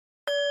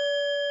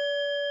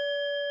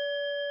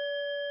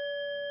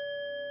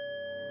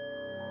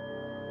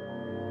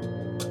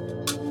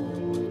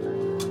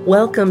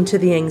Welcome to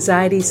the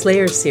Anxiety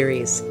Slayer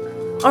series.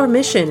 Our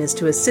mission is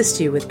to assist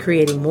you with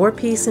creating more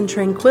peace and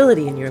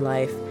tranquility in your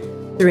life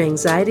through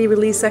anxiety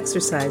release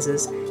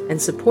exercises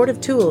and supportive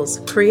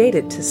tools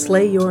created to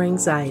slay your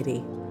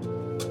anxiety.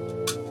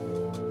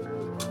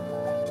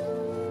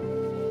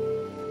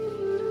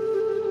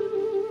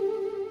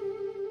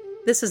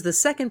 This is the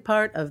second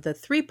part of the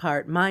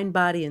three-part Mind,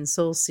 Body, and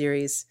Soul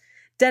series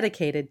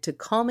dedicated to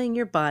calming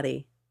your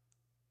body.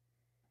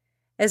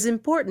 As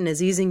important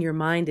as easing your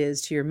mind is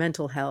to your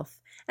mental health,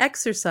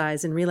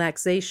 exercise and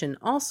relaxation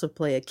also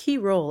play a key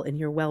role in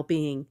your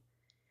well-being.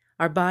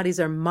 Our bodies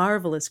are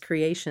marvelous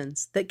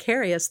creations that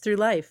carry us through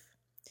life.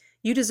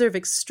 You deserve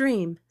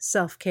extreme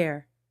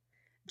self-care.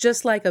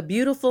 Just like a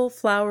beautiful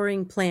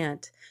flowering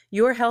plant,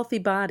 your healthy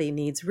body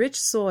needs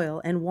rich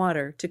soil and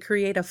water to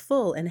create a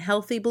full and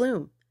healthy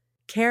bloom.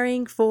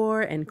 Caring for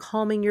and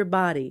calming your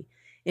body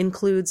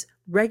includes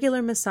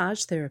regular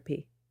massage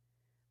therapy.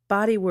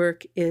 Body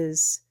work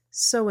is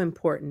so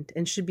important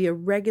and should be a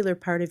regular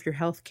part of your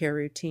healthcare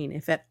routine,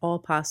 if at all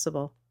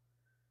possible.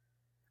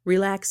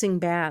 Relaxing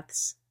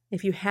baths.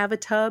 If you have a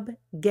tub,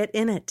 get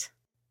in it.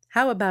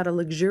 How about a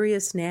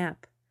luxurious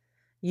nap?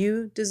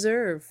 You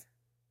deserve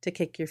to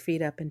kick your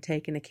feet up and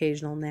take an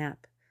occasional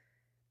nap.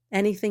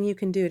 Anything you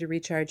can do to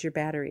recharge your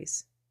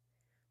batteries.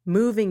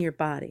 Moving your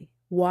body,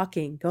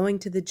 walking, going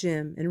to the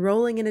gym,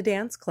 enrolling in a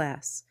dance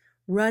class,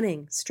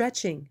 running,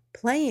 stretching,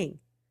 playing.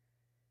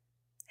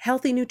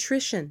 Healthy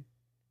nutrition.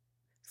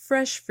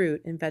 Fresh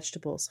fruit and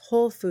vegetables,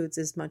 whole foods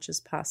as much as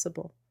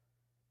possible.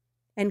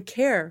 And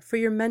care for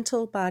your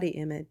mental body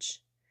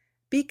image.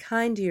 Be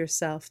kind to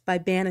yourself by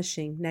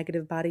banishing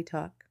negative body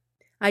talk.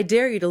 I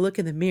dare you to look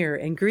in the mirror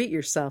and greet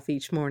yourself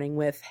each morning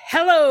with,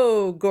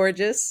 "Hello,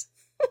 gorgeous."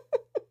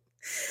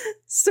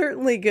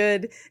 Certainly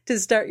good to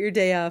start your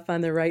day off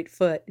on the right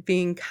foot,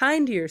 being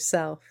kind to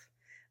yourself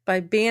by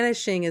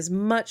banishing as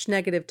much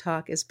negative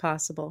talk as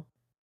possible.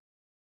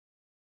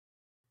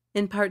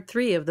 In part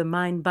 3 of the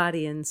Mind,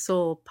 Body, and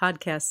Soul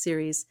podcast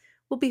series,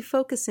 we'll be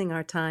focusing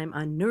our time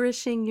on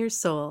nourishing your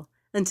soul.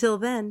 Until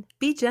then,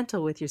 be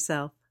gentle with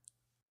yourself.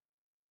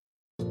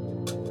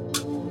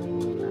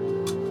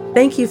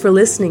 Thank you for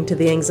listening to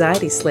The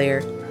Anxiety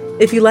Slayer.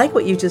 If you like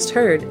what you just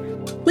heard,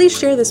 please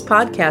share this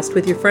podcast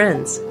with your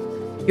friends.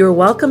 You're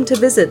welcome to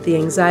visit the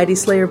Anxiety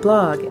Slayer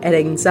blog at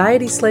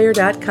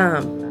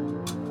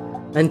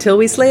anxietyslayer.com. Until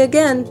we slay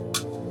again,